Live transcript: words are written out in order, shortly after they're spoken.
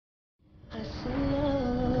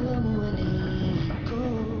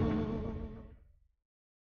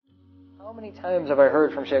many times have I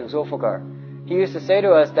heard from Shaykh Zulfikar? He used to say to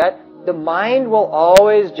us that the mind will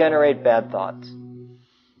always generate bad thoughts.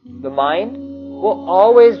 The mind will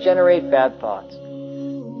always generate bad thoughts.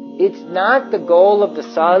 It's not the goal of the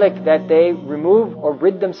salik that they remove or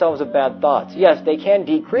rid themselves of bad thoughts. Yes, they can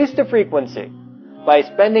decrease the frequency by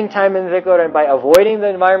spending time in dhikr and by avoiding the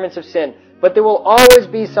environments of sin, but there will always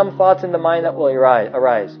be some thoughts in the mind that will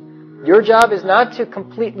arise. Your job is not to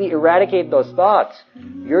completely eradicate those thoughts.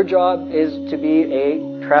 Your job is to be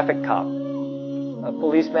a traffic cop, a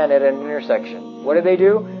policeman at an intersection. What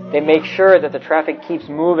do? They make sure that the traffic keeps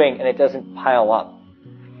moving and it doesn't pile up.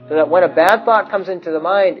 So that when a bad thought comes into the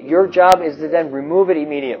mind, your job is to then remove it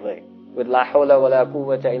immediately with la hawla wa la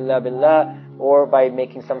quwwata illa billah, or by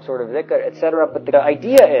making some sort of dhikr, etc. But the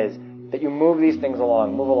idea is that you move these things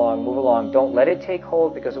along, move along. Don't let it take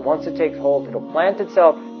hold, because once it takes hold, it'll plant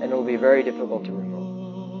itself and it'll be very difficult to remove.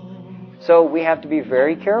 So we have to be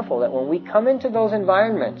very careful that when we come into those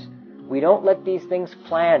environments, we don't let these things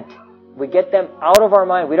plant. We get them out of our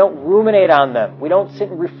mind. We don't ruminate on them. We don't sit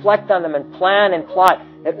and reflect on them and plan and plot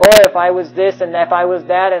that, oh, if I was this and if I was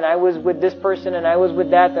that and I was with this person and I was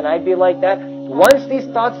with that, then I'd be like that. Once these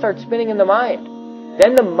thoughts start spinning in the mind,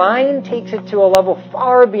 then the mind takes it to a level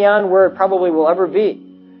far beyond where it probably will ever be.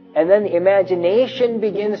 And then the imagination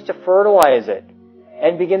begins to fertilize it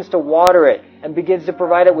and begins to water it and begins to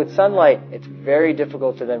provide it with sunlight. It's very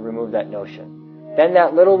difficult to then remove that notion. Then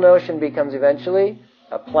that little notion becomes eventually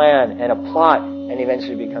a plan and a plot, and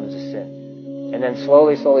eventually becomes a sin. And then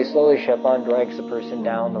slowly, shaitan drags the person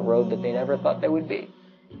down the road that they never thought they would be.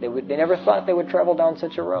 They never thought they would travel down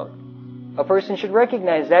such a road. A person should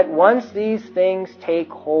recognize that once these things take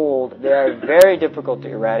hold, they are very difficult to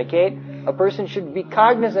eradicate. A person should be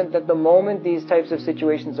cognizant that the moment these types of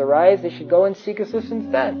situations arise, they should go and seek assistance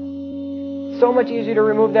then. So much easier to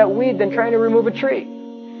remove that weed than trying to remove a tree.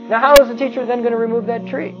 Now how is the teacher then going to remove that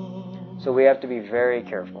tree? So we have to be very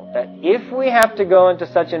careful that if we have to go into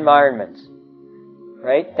such environments,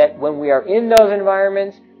 right, that when we are in those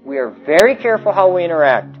environments, we are very careful how we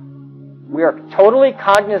interact. We are totally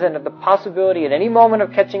cognizant of the possibility at any moment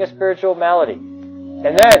of catching a spiritual malady.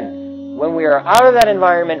 And then, when we are out of that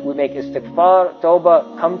environment, we make istighfar,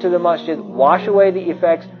 tawbah, come to the masjid, wash away the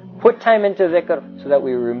effects, put time into dhikr, so that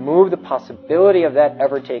we remove the possibility of that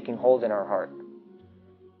ever taking hold in our heart.